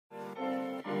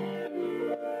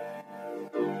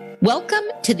Welcome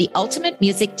to the Ultimate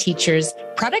Music Teachers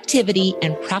Productivity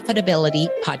and Profitability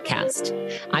Podcast.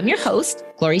 I'm your host,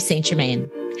 Glory St. Germain.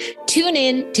 Tune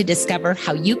in to discover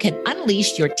how you can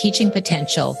unleash your teaching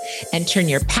potential and turn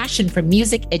your passion for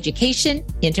music education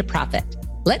into profit.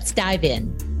 Let's dive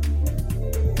in.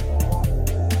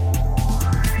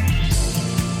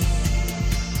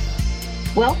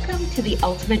 Welcome to the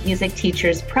Ultimate Music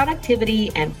Teachers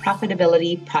Productivity and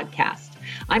Profitability Podcast.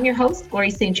 I'm your host, Glory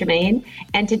St. Germain,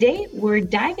 and today we're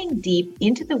diving deep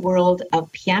into the world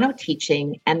of piano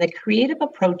teaching and the creative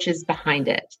approaches behind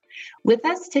it. With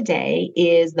us today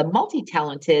is the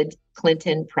multi-talented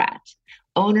Clinton Pratt,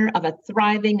 owner of a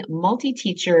thriving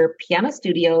multi-teacher piano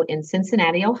studio in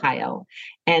Cincinnati, Ohio,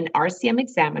 and RCM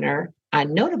examiner, a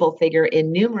notable figure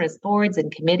in numerous boards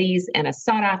and committees, and a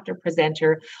sought-after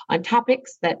presenter on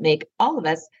topics that make all of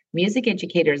us music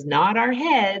educators nod our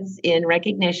heads in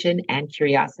recognition and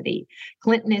curiosity.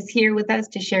 Clinton is here with us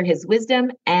to share his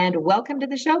wisdom, and welcome to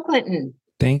the show, Clinton.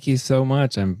 Thank you so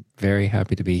much. I'm very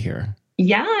happy to be here.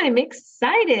 Yeah, I'm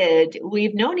excited.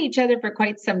 We've known each other for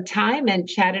quite some time and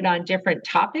chatted on different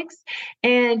topics.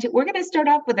 And we're going to start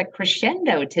off with a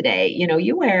crescendo today. You know,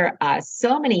 you wear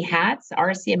so many hats: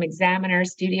 RCM examiner,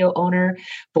 studio owner,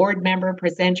 board member,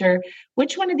 presenter.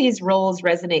 Which one of these roles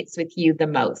resonates with you the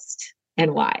most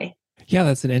and why? Yeah,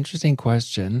 that's an interesting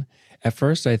question. At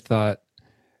first, I thought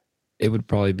it would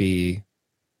probably be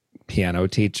piano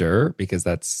teacher because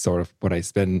that's sort of what I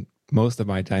spend most of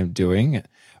my time doing.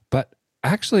 But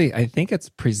actually, I think it's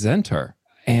presenter.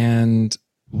 And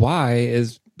why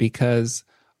is because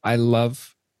I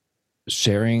love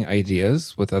sharing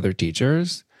ideas with other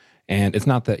teachers. And it's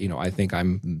not that, I think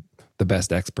I'm the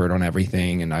best expert on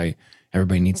everything and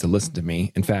everybody needs to listen to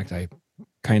me. In fact, I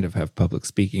kind of have public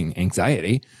speaking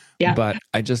anxiety, but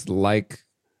I just like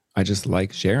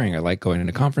sharing. I like going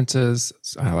into conferences.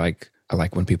 I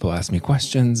like when people ask me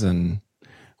questions and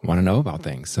want to know about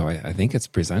things. So I think it's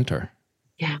presenter.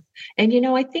 Yeah. And,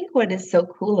 I think what is so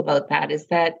cool about that is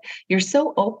that you're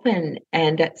so open.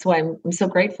 And so I'm so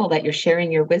grateful that you're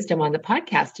sharing your wisdom on the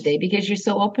podcast today, because you're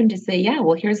so open to say, yeah,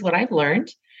 well, here's what I've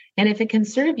learned. And if it can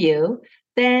serve you,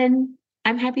 then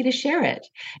I'm happy to share it.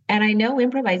 And I know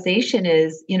improvisation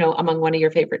is, among one of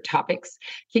your favorite topics.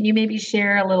 Can you maybe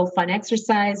share a little fun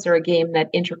exercise or a game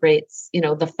that integrates,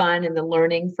 the fun and the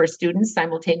learning for students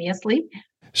simultaneously?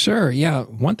 Sure. Yeah.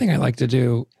 One thing I like to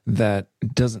do that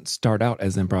doesn't start out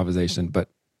as improvisation, but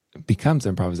becomes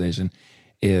improvisation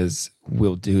is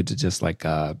we'll do to just like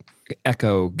a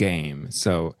echo game.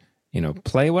 So,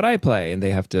 play what I play, and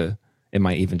it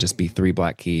might even just be 3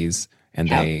 black keys, and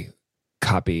they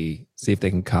see if they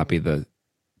can copy the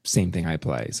same thing I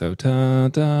play. So, da,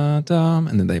 da, da,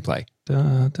 and then they play,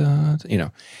 da, da, da,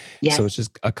 Yes. So it's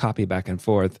just a copy back and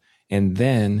forth. And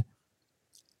then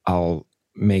I'll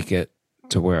make it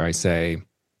to where I say,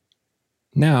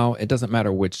 now it doesn't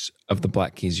matter which of the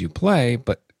black keys you play,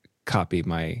 but copy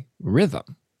my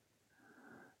rhythm.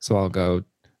 So I'll go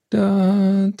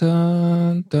dun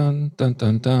dun dun dun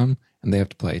dun dun, and they have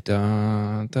to play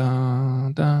dun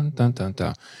dun dun dun dun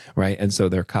dun, right? And so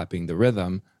they're copying the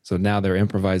rhythm. So now they're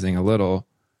improvising a little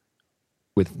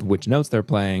with which notes they're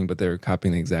playing, but they're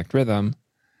copying the exact rhythm.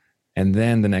 And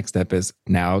then the next step is,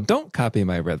 now don't copy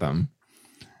my rhythm.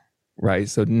 Right.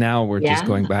 So now we're just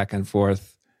going back and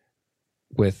forth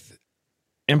with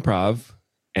improv,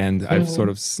 and I've sort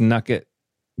of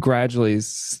gradually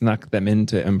snuck them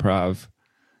into improv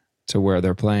to where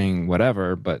they're playing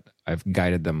whatever, but I've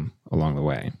guided them along the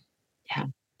way. Yeah.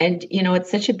 And,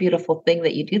 it's such a beautiful thing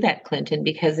that you do that, Clinton,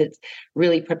 because it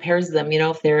really prepares them,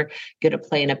 if they're going to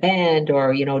play in a band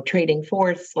or, trading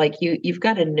fourths, like you've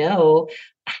got to know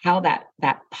how that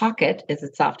pocket, as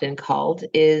it's often called,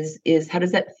 is how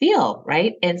does that feel,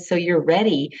 right? And so you're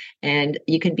ready and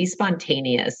you can be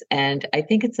spontaneous. And I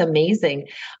think it's amazing.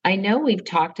 I know we've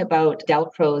talked about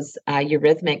Dalcroze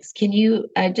Eurythmics. Can you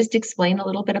just explain a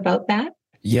little bit about that?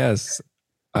 Yes,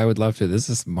 I would love to. This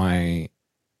is my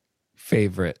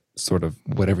favorite sort of,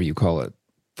 whatever you call it,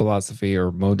 philosophy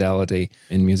or modality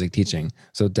in music teaching.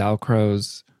 So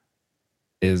Dalcroze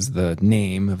is the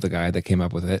name of the guy that came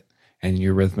up with it. And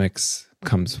Eurythmics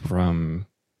comes from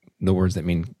the words that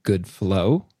mean good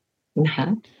flow.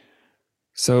 Uh-huh.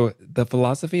 So the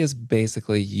philosophy is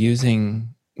basically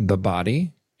using the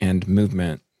body and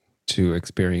movement to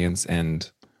experience and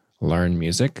learn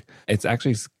music. It's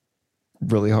actually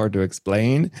really hard to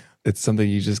explain. It's something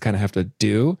you just kind of have to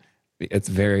do. It's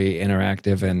very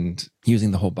interactive and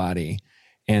using the whole body.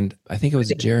 And I think it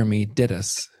was Jeremy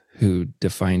Dittus who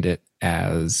defined it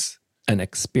as an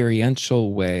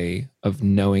experiential way of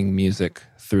knowing music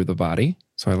through the body.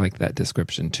 So I like that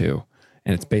description too.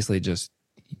 And it's basically just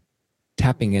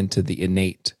tapping into the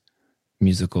innate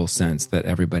musical sense that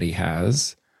everybody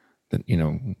has, that,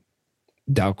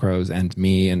 Dalcroze and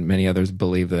me and many others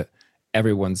believe that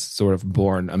everyone's sort of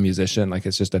born a musician. Like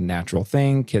it's just a natural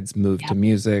thing. Kids move to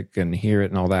music and hear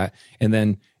it and all that. And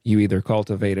then you either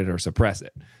cultivate it or suppress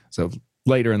it. So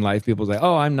later in life, people say,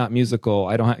 oh, I'm not musical.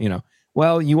 I don't have,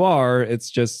 well, you are, it's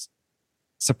just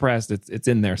suppressed. It's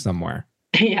in there somewhere.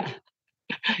 Yeah.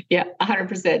 Yeah,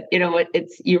 100%. You know what?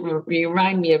 You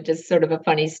remind me of just sort of a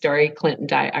funny story, Clinton.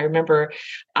 I remember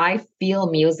I feel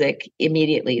music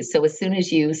immediately. So as soon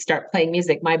as you start playing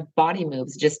music, my body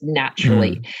moves just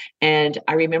naturally. And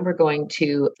I remember going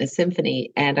to a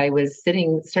symphony and I was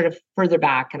sitting sort of further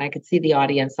back and I could see the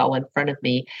audience all in front of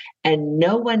me and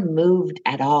no one moved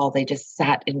at all. They just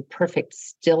sat in perfect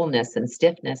stillness and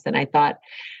stiffness. And I thought,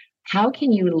 how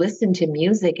can you listen to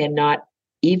music and not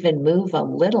even move a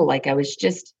little? Like I was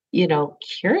just,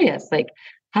 curious, like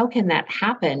how can that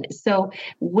happen? So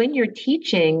when you're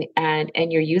teaching and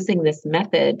you're using this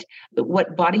method,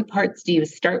 what body parts do you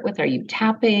start with? Are you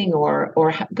tapping or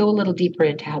go a little deeper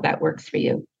into how that works for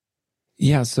you?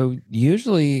 Yeah. So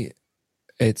usually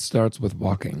it starts with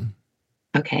walking.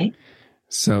 Okay.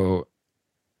 So,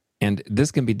 and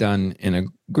this can be done in a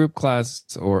group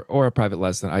class or a private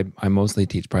lesson. I mostly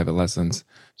teach private lessons,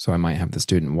 so I might have the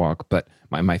student walk. But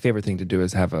my favorite thing to do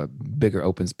is have a bigger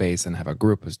open space and have a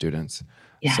group of students.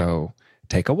 Yeah. So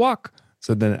take a walk.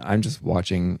 So then I'm just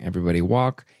watching everybody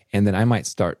walk. And then I might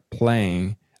start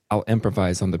playing. I'll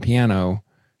improvise on the piano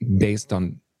based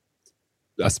on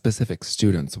a specific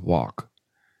student's walk.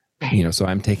 Right. So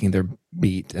I'm taking their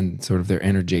beat and sort of their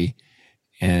energy.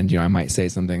 And, I might say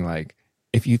something like,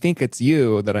 if you think it's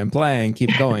you that I'm playing,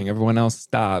 keep going. Everyone else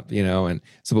stop, and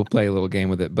so we'll play a little game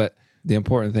with it. But the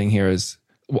important thing here is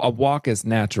a walk is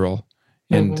natural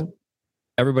and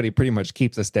everybody pretty much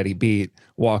keeps a steady beat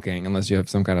walking unless you have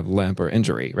some kind of limp or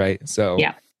injury, right? So,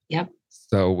 yeah. Yep.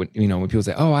 So when people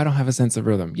say, oh, I don't have a sense of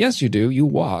rhythm. Yes, you do. You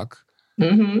walk,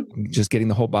 just getting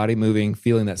the whole body moving,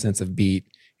 feeling that sense of beat.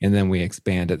 And then we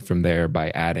expand it from there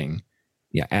by adding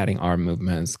arm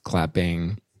movements,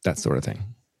 clapping, that sort of thing.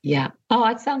 Yeah. Oh,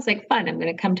 it sounds like fun. I'm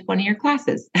going to come to one of your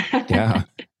classes. Yeah.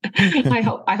 I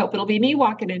hope it'll be me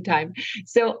walking in time.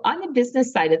 So on the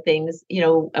business side of things,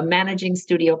 managing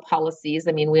studio policies,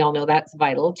 I mean, we all know that's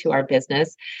vital to our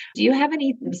business. Do you have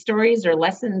any stories or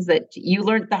lessons that you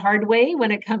learned the hard way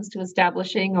when it comes to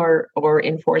establishing or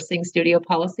enforcing studio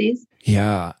policies?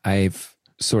 Yeah, I've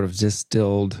sort of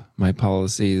distilled my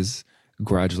policies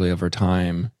gradually over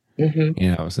time.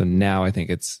 So now I think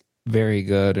it's very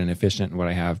good and efficient in what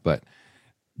I have. But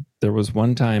there was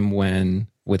one time when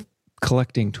with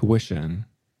collecting tuition,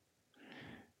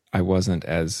 I wasn't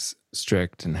as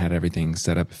strict and had everything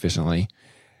set up efficiently.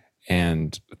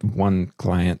 And one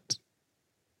client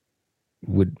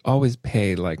would always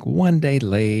pay like one day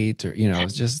late or, it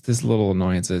was just this little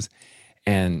annoyances.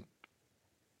 And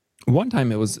one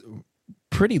time it was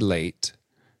pretty late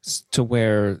to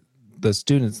where the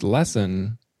student's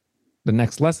lesson, the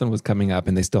next lesson was coming up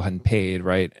and they still hadn't paid,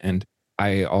 right? And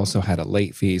I also had a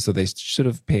late fee, so they should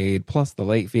have paid plus the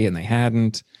late fee and they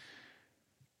hadn't.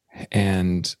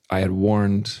 And I had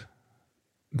warned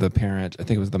the parent, I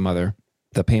think it was the mother,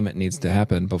 the payment needs to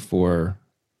happen before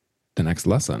the next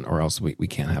lesson or else we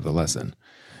can't have the lesson.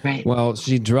 Right. Well,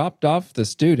 she dropped off the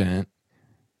student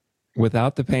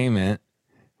without the payment,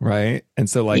 right? And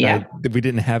so we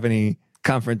didn't have any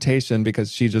confrontation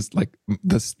because she just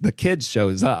the kid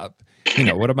shows up.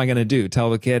 What am I going to do? Tell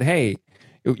the kid, hey,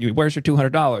 where's your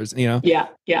 $200?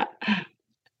 Yeah.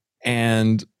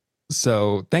 And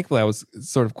so thankfully I was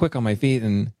sort of quick on my feet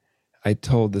and I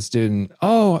told the student,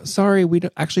 oh, sorry, we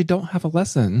actually don't have a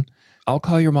lesson. I'll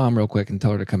call your mom real quick and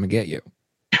tell her to come and get you.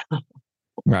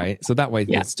 Right. So that way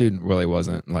the student really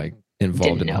wasn't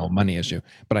involved in the whole money issue.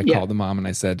 But I called the mom and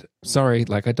I said, sorry,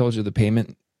 like I told you, the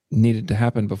payment needed to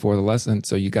happen before the lesson.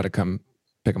 So you got to come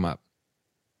pick them up.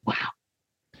 Wow.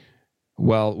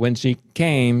 Well, when she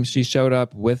came, she showed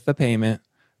up with the payment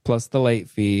plus the late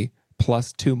fee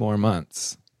plus 2 more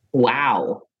months.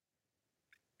 Wow.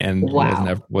 And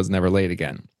was never late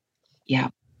again. Yeah.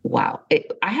 Wow.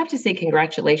 I have to say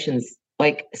congratulations,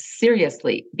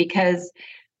 seriously, because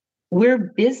we're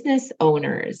business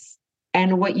owners.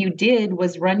 And what you did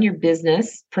was run your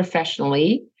business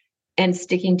professionally and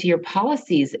sticking to your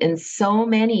policies. And so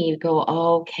many go,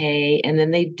 oh, okay. And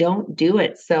then they don't do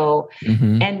it. So,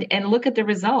 and look at the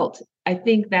result. I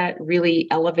think that really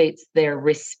elevates their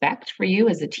respect for you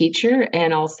as a teacher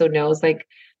and also knows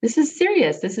this is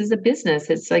serious. This is a business.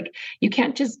 It's you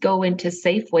can't just go into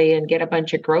Safeway and get a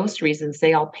bunch of groceries and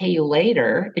say, I'll pay you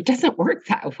later. It doesn't work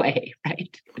that way,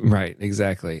 right? Right,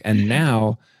 exactly. And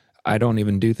now I don't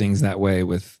even do things that way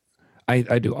with,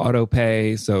 I do auto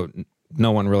pay. So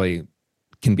no one really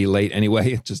can be late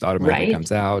anyway. It just automatically Right?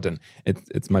 comes out, and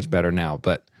it's much better now.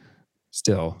 But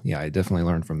still, yeah, I definitely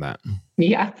learned from that.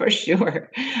 Yeah, for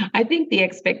sure. I think the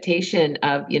expectation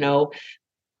of,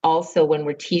 also when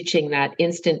we're teaching, that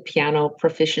instant piano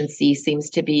proficiency seems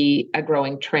to be a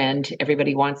growing trend.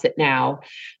 Everybody wants it now.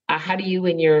 How do you,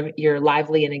 in your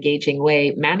lively and engaging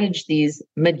way, manage these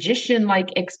magician-like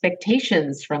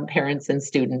expectations from parents and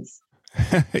students?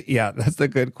 Yeah, that's a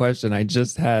good question. I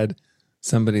just had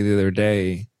somebody the other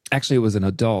day. Actually, it was an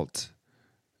adult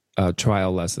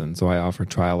trial lesson. So I offer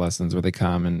trial lessons where they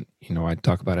come and, I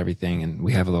talk about everything and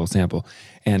we have a little sample.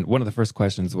 And one of the first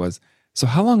questions was, so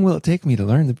how long will it take me to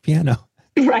learn the piano?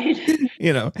 Right.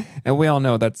 And we all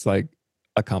know that's like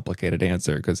a complicated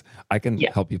answer because I can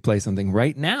Yeah. help you play something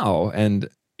right now and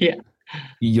Yeah.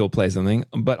 you'll play something,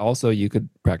 but also you could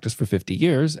practice for 50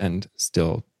 years and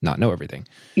still not know everything.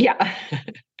 Yeah.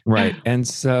 Right. And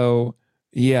so,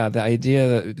 yeah, the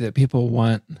idea that people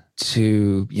want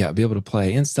to, be able to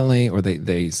play instantly, or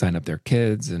they sign up their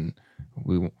kids and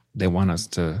they want us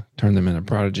to turn them into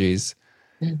prodigies.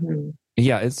 Mhm.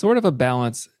 Yeah, it's sort of a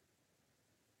balance.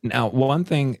 Now, one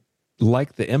thing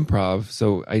like the improv,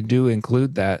 so I do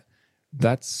include that.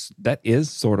 That is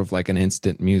sort of like an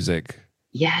instant music,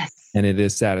 Yes. and it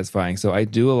is satisfying. So I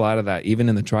do a lot of that. Even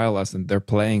in the trial lesson, they're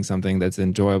playing something that's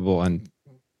enjoyable and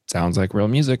sounds like real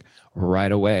music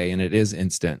right away, and it is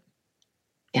instant.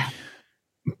 Yeah.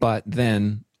 But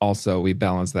then also we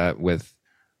balance that with,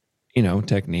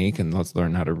 technique, and let's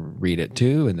learn how to read it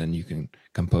too. And then you can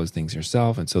compose things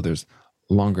yourself. And so there's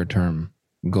longer term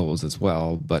goals as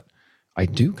well. But I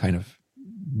do kind of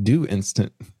do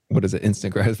instant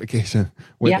gratification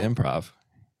with Yeah. improv.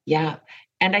 Yeah.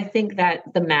 And I think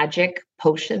that the magic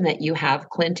potion that you have,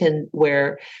 Clinton,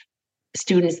 where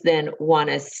students then want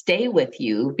to stay with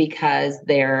you because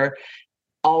they're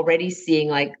already seeing,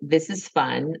 like, this is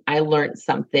fun. I learned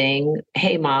something.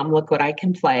 Hey, mom, look what I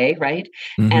can play, right?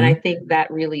 And I Mm-hmm. think that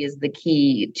really is the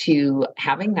key to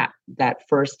having that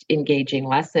first engaging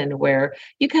lesson where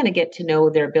you kind of get to know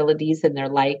their abilities and their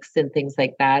likes and things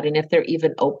like that, and if they're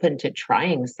even open to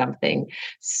trying something.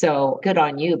 So good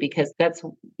on you, because that's,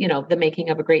 the making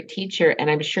of a great teacher.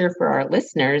 And I'm sure for our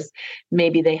listeners,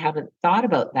 maybe they haven't thought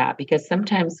about that, because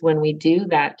sometimes when we do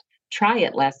that try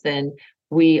it lesson,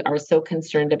 we are so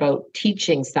concerned about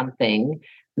teaching something,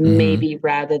 Mm-hmm. maybe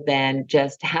rather than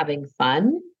just having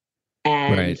fun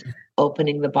and Right.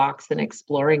 opening the box and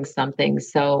exploring something.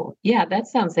 So, yeah, that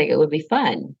sounds like it would be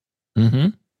fun. Mm-hmm.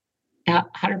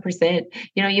 100%.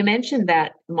 You mentioned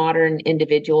that modern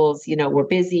individuals, we're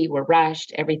busy, we're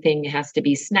rushed, everything has to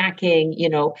be snacking.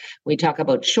 We talk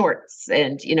about shorts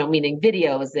and, meaning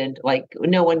videos, and like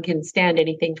no one can stand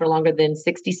anything for longer than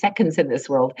 60 seconds in this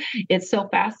world. It's so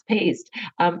fast paced.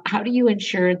 How do you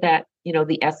ensure that,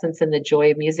 the essence and the joy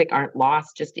of music aren't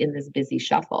lost just in this busy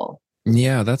shuffle?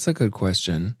 Yeah, that's a good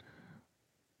question.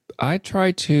 I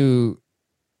try to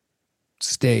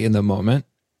stay in the moment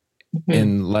Mhm.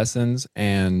 in lessons,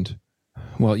 and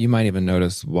well, you might even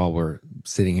notice while we're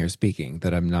sitting here speaking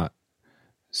that I'm not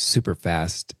super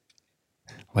fast,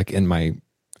 like in my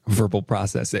verbal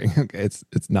processing.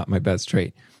 It's not my best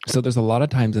trait. So there's a lot of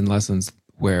times in lessons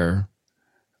where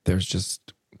there's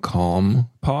just calm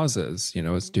pauses.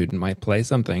 A student might play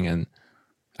something and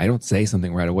I don't say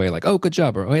something right away like, oh, good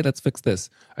job, or oh, hey, let's fix this.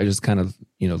 I just kind of,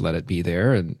 let it be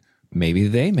there, and maybe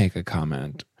they make a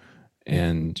comment.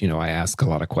 And, I ask a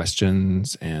lot of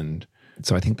questions. And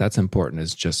so I think that's important,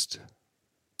 is just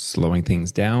slowing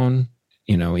things down,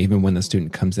 even when the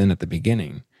student comes in at the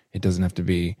beginning. It doesn't have to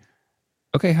be,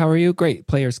 okay, how are you? Great,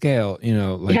 play your scale,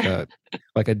 like Yeah.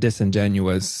 a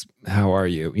disingenuous, how are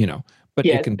you, but it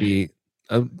Yes. can be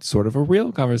a sort of a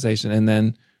real conversation. And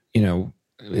then,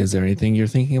 is there anything you're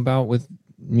thinking about with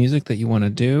music that you want to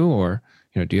do? Or,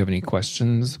 do you have any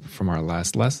questions from our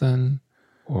last lesson?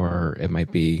 Or it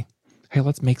might be, hey,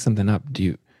 let's make something up.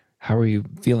 How are you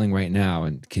feeling right now?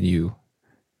 And can you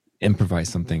improvise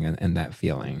something in that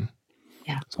feeling?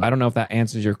 Yeah. So I don't know if that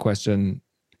answers your question,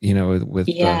 with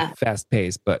the Yeah. fast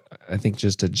pace, but I think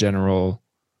just a general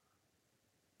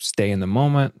stay in the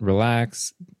moment,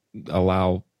 relax,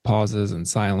 allow pauses and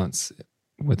silence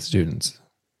with students.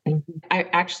 Mhm. I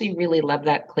actually really love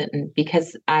that, Clinton,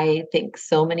 because I think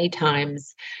so many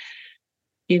times,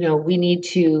 we need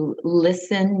to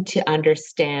listen to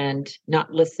understand,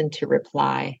 not listen to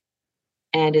reply.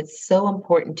 And it's so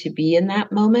important to be in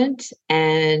that moment.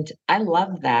 And I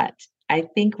love that. I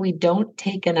think we don't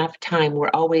take enough time.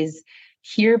 We're always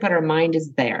here, but our mind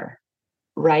is there.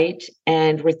 right?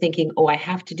 And we're thinking, oh, I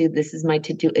have to do this is my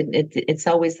to do. It's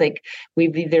always like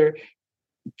we've either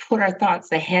put our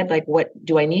thoughts ahead, like what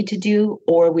do I need to do,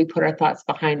 or we put our thoughts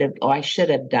behind it, oh, I should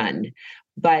have done.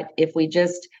 But if we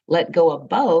just let go of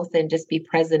both and just be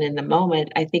present in the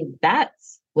moment, I think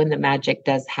that's when the magic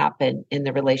does happen in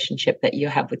the relationship that you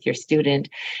have with your student,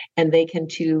 and they can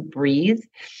too breathe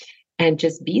and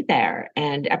just be there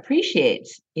and appreciate,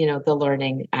 the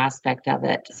learning aspect of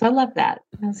it. So I love that.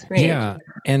 That's great. Yeah.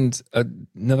 And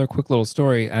another quick little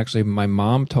story. Actually, my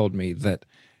mom told me that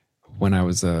when I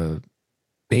was a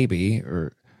baby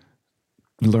or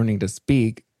learning to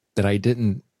speak, that I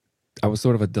was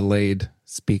sort of a delayed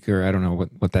speaker. I don't know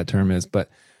what that term is, but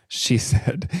she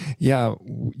said, yeah,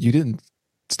 you didn't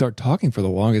start talking for the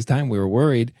longest time. We were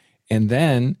worried. And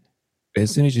then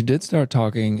as soon as you did start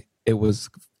talking, it was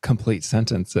complete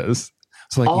sentences.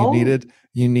 So like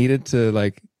you needed to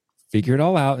like figure it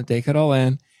all out and take it all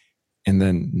in. And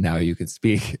then now you could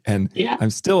speak. And yeah.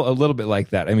 I'm still a little bit like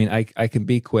that. I mean, I can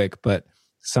be quick, but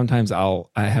sometimes I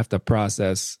have to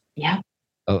process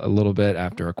a little bit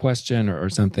after a question or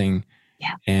something.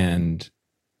 Yeah. And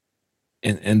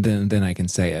then I can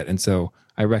say it. And so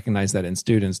I recognize that in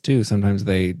students too. Sometimes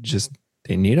they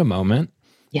need a moment.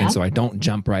 Yeah. And so I don't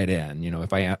jump right in.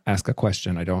 If I ask a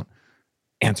question, I don't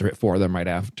answer it for them right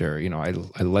after. I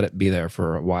let it be there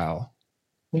for a while.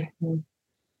 Mm-hmm.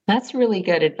 That's really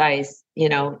good advice,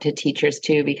 to teachers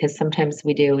too, because sometimes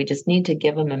we just need to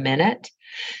give them a minute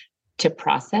to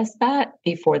process that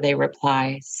before they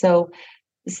reply. So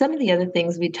some of the other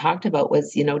things we talked about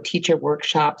was, teacher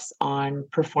workshops on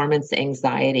performance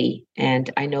anxiety. And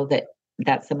I know that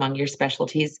that's among your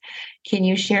specialties. Can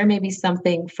you share maybe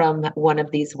something from one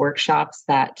of these workshops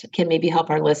that can maybe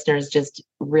help our listeners just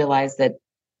realize that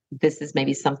this is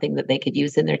maybe something that they could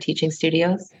use in their teaching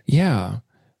studios? Yeah.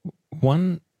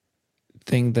 One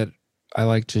thing that I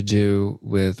like to do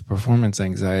with performance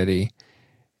anxiety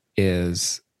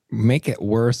is make it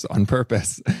worse on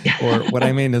purpose. Or what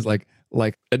I mean is like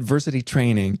adversity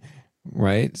training,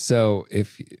 right? So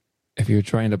if you're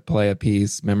trying to play a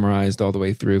piece memorized all the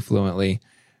way through fluently,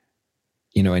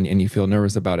 and you feel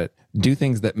nervous about it, do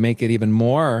things that make it even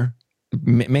more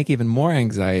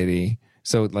anxiety.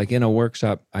 So like in a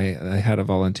workshop, I had a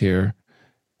volunteer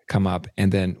come up,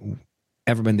 and then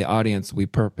everyone in the audience, we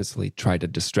purposely tried to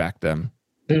distract them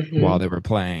while they were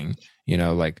playing,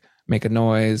 like make a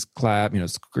noise, clap,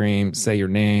 scream, say your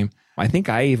name. I think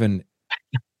I even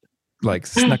like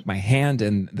snuck my hand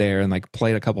in there and like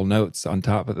played a couple notes on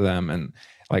top of them, and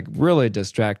like really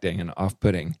distracting and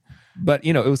off-putting. But,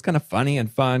 it was kind of funny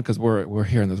and fun because we're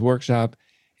here in this workshop.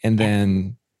 And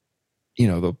then,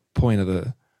 the point of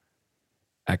the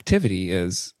activity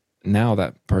is now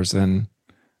that person,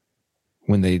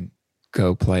 when they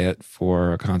go play it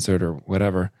for a concert or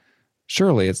whatever,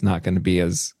 surely it's not going to be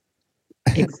as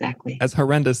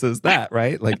horrendous as that,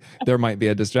 right? Like there might be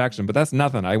a distraction, but that's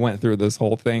nothing. I went through this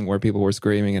whole thing where people were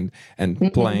screaming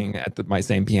and playing at my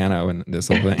same piano and this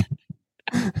whole thing.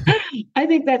 I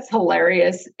think that's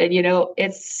hilarious. And,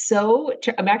 it's so,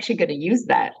 I'm actually going to use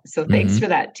that. So thanks for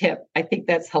that tip. I think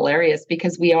that's hilarious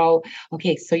because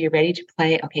okay, so you're ready to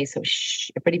play. Okay, so shh,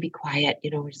 everybody be quiet.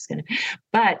 We're just going to,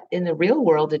 but in the real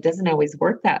world, it doesn't always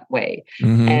work that way.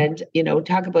 And,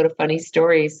 talk about a funny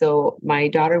story. So my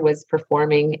daughter was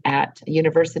performing at a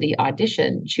university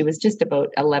audition. She was just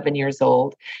about 11 years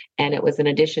old. And it was an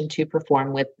audition to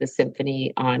perform with the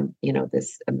symphony on,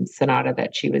 this sonata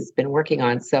that she was been working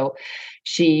on. So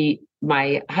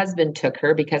my husband took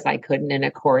her because I couldn't. And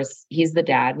of course, he's the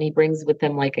dad and he brings with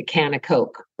him like a can of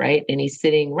Coke, right? And he's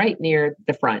sitting right near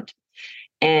the front.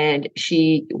 And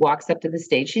she walks up to the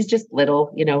stage. She's just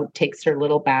little, takes her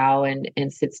little bow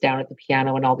and sits down at the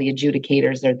piano, and all the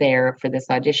adjudicators are there for this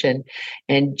audition.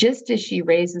 And just as she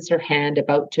raises her hand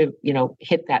about to,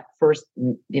 hit that first,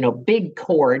 big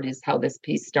chord is how this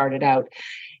piece started out,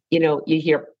 you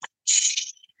hear,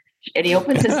 and he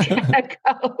opens his can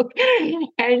of Coke,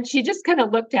 and she just kind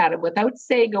of looked at him without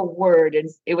saying a word. And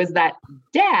it was that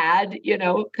dad,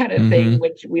 kind of thing,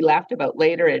 which we laughed about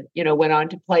later and, went on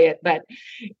to play it. But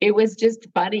it was just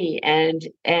funny. And,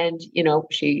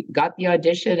 she got the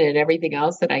audition and everything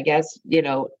else. And I guess,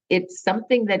 it's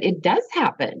something that it does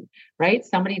happen, right?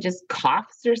 Somebody just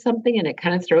coughs or something and it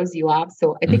kind of throws you off.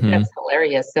 So I think that's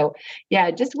hilarious. So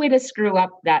yeah, just way to screw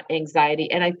up that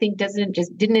anxiety. And I think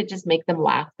didn't it just make them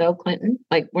laugh though, Clinton?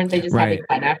 Like, weren't they just having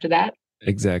fun after that?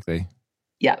 Exactly.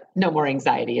 Yeah, no more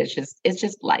anxiety. It's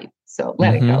just life. So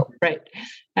let it Hmm. go. Right.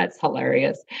 That's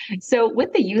hilarious. So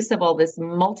with the use of all this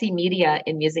multimedia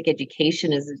in music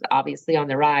education is obviously on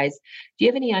the rise. Do you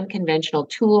have any unconventional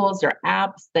tools or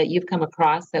apps that you've come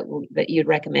across that you'd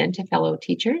recommend to fellow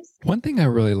teachers? One thing I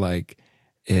really like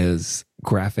is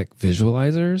graphic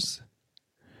visualizers.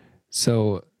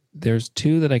 So there's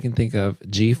two that I can think of,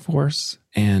 GeForce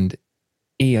and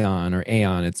Aeon or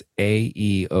Aeon. It's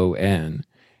Aeon.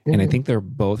 And I Mhm. think they're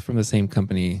both from the same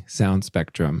company, Sound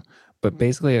Spectrum. But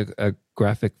basically, a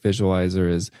graphic visualizer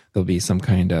is there'll be some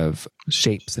kind of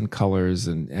shapes and colors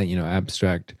and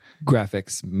abstract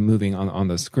graphics moving on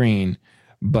the screen,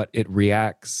 but it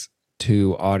reacts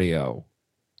to audio.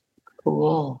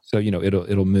 Cool. So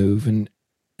it'll move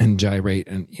and gyrate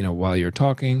and while you're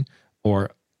talking,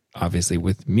 or obviously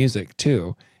with music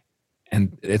too.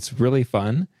 And it's really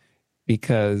fun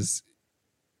because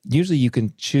usually you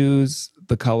can choose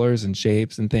the colors and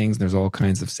shapes and things. There's all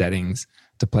kinds of settings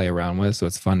to play around with, so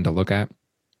it's fun to look at.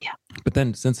 Yeah. But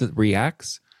then since it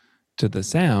reacts to the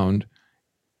sound,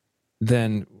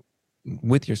 then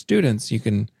with your students, you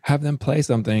can have them play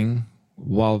something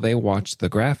while they watch the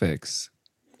graphics.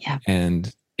 Yeah.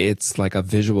 And it's like a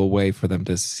visual way for them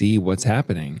to see what's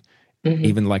happening. Hmm.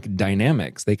 Even like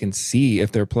dynamics, they can see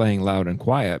if they're playing loud and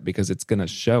quiet because it's going to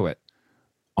show it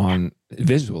on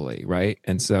visually, right?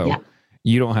 And so Yeah.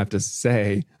 you don't have to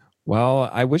say, well,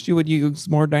 I wish you would use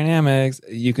more dynamics.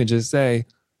 You can just say,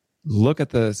 look at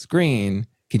the screen.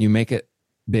 Can you make it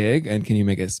big and can you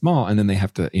make it small? And then they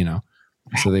have to,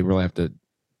 so they really have to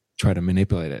try to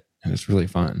manipulate it. And it's really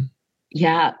fun.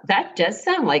 Yeah, that does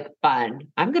sound like fun.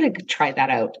 I'm going to try that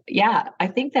out. Yeah, I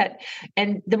think that,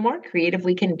 and the more creative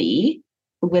we can be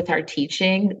with our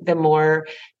teaching, the more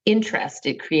interest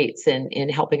it creates in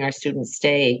helping our students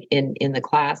stay in the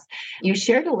class. You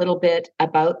shared a little bit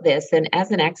about this, and as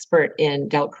an expert in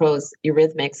Delcroze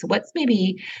Eurythmics, what's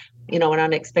maybe an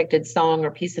unexpected song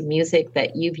or piece of music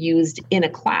that you've used in a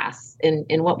class, and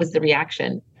what was the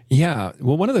reaction? Yeah.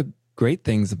 Well, one of the great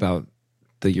things about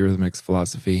the Eurythmics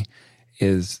philosophy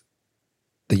is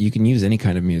that you can use any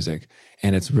kind of music,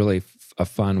 and it's really a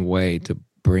fun way to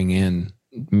bring in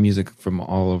music from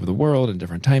all over the world in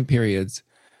different time periods,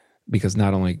 because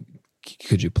not only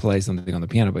could you play something on the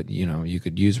piano, but you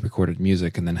could use recorded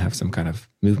music and then have some kind of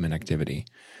movement activity.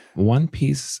 One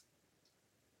piece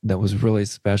that was really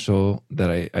special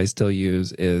that I still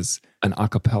use is an a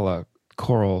cappella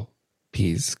choral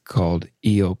piece called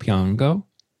Io Piango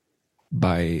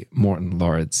by Morten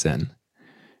Lauridsen.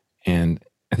 And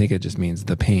I think it just means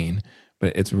the pain,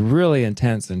 but it's really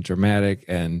intense and dramatic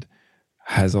and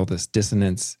has all this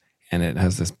dissonance, and it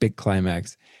has this big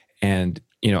climax. And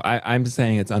I'm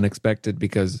saying it's unexpected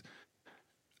because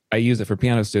I use it for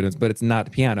piano students, but it's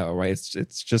not piano, right?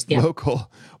 It's just Yeah.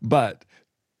 vocal. But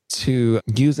to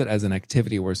use it as an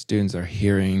activity where students are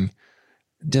hearing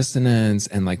dissonance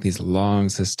and like these long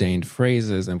sustained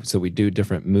phrases, and so we do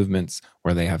different movements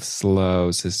where they have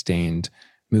slow sustained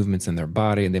movements in their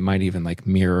body, and they might even like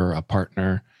mirror a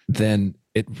partner, then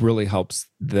it really helps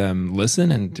them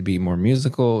listen and to be more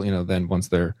musical, then once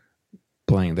they're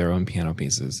playing their own piano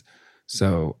pieces.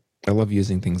 So I love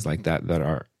using things like that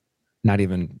are not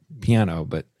even piano,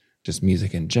 but just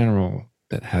music in general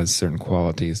that has certain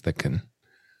qualities that can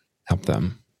help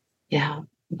them. Yeah.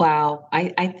 Wow.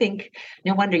 I think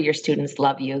no wonder your students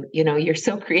love you. You're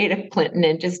so creative, Clinton,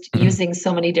 and just using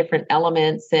so many different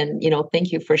elements. And,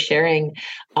 thank you for sharing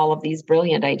all of these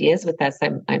brilliant ideas with us.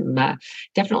 I'm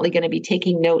definitely going to be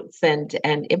taking notes and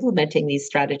implementing these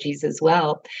strategies as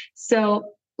well. So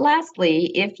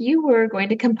lastly, if you were going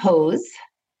to compose,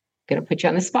 going to put you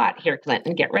on the spot here,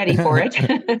 Clinton. Get ready for it.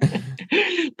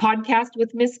 Podcast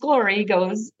with Miss Glory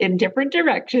goes in different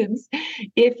directions.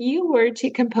 If you were to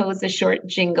compose a short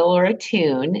jingle or a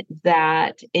tune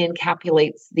that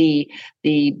encapsulates the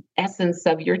essence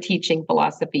of your teaching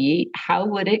philosophy, how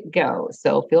would it go?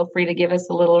 So feel free to give us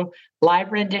a little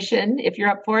live rendition if you're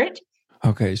up for it.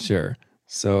 Okay, sure.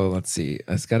 So let's see.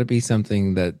 It's got to be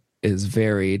something that is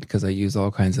varied because I use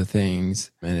all kinds of things,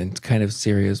 and it's kind of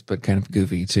serious but kind of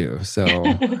goofy too.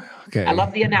 So, okay. I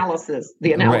love the analysis. The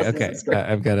Right. analysis Okay. is great.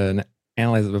 I've got to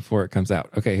analyze it before it comes out.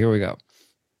 Okay, here we go.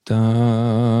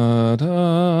 Da,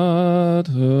 da,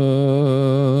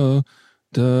 da,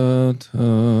 da,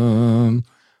 da,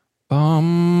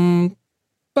 bum,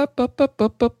 ba, ba, ba, ba,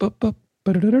 ba, ba, ba,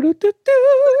 ba, da, da, da, da, da.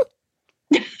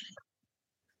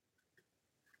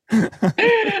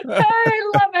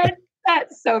 I love it.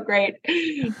 That's so great.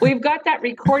 We've got that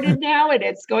recorded now, and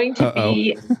it's going to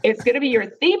be your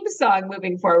theme song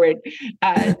moving forward.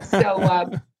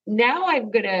 So now I'm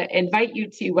going to invite you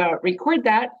to record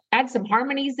that, add some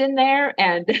harmonies in there,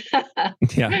 and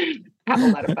Yeah. have a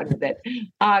lot of fun with it.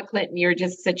 Clinton, you're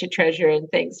just such a treasure, and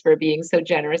thanks for being so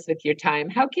generous with your time.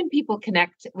 How can people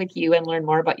connect with you and learn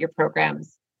more about your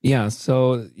programs? Yeah.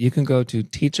 So you can go to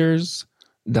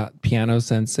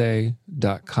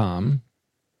teachers.pianosensei.com.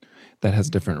 That has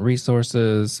different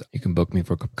resources. You can book me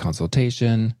for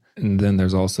consultation. And then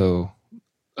there's also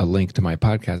a link to my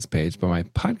podcast page. But my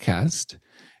podcast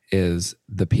is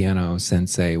The Piano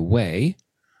Sensei Way.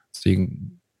 So you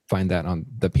can find that on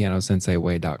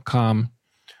thepianosenseiway.com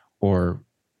or,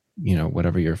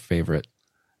 whatever your favorite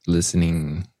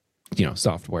listening,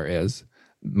 software is.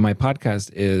 My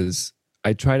podcast is,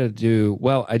 I try to do,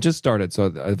 I just started,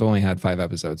 so I've only had 5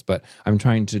 episodes, but I'm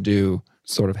trying to do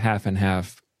sort of half and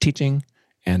half teaching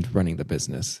and running the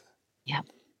business. Yeah.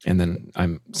 And then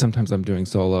sometimes I'm doing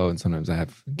solo and sometimes I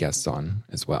have guests on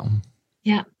as well.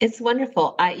 Yeah, it's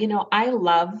wonderful. I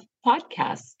love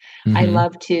podcasts. I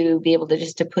love to be able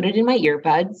to put it in my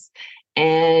earbuds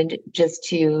and just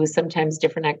to sometimes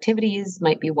different activities,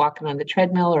 might be walking on the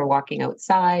treadmill or walking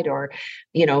outside or,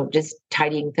 just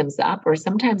tidying things up. Or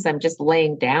sometimes I'm just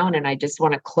laying down and I just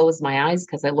want to close my eyes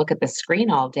because I look at the screen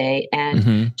all day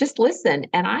and just listen.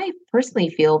 And I personally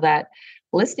feel that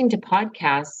listening to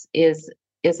podcasts is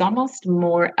almost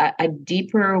more a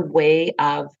deeper way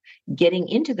of getting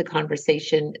into the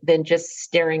conversation than just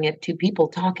staring at two people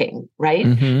talking, right?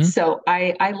 So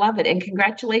I love it. And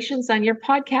congratulations on your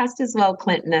podcast as well,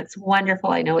 Clinton. That's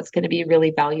wonderful. I know it's going to be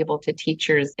really valuable to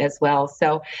teachers as well.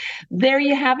 So there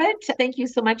you have it. Thank you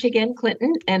so much again,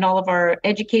 Clinton, and all of our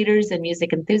educators and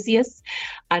music enthusiasts.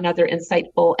 Another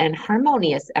insightful and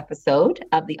harmonious episode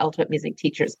of the Ultimate Music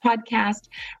Teachers podcast.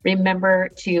 Remember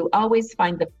to always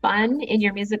find the fun in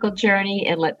your musical journey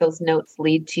and let those notes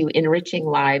lead to enriching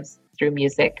lives through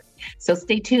music. So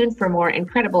stay tuned for more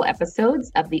incredible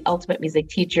episodes of the Ultimate Music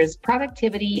Teachers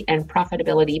Productivity and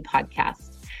Profitability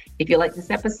podcast. If you like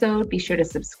this episode, be sure to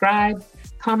subscribe,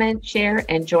 comment, share,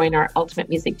 and join our Ultimate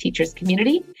Music Teachers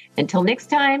community. Until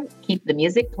next time, keep the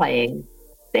music playing.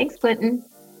 Thanks, Clinton.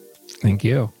 Thank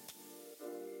you.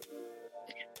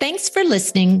 Thanks for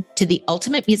listening to the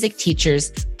Ultimate Music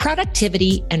Teachers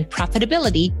Productivity and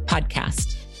Profitability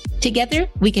podcast. Together,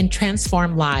 we can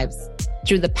transform lives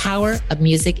through the power of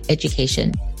music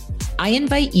education. I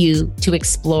invite you to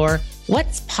explore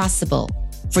what's possible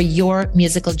for your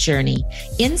musical journey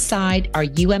inside our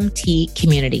UMT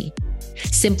community.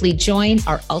 Simply join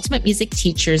our Ultimate Music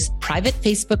Teachers private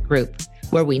Facebook group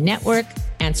where we network,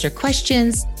 answer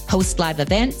questions, host live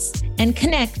events, and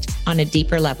connect on a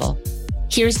deeper level.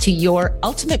 Here's to your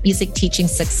ultimate music teaching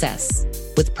success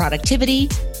with productivity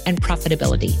and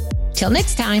profitability. Till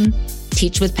next time,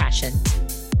 teach with passion.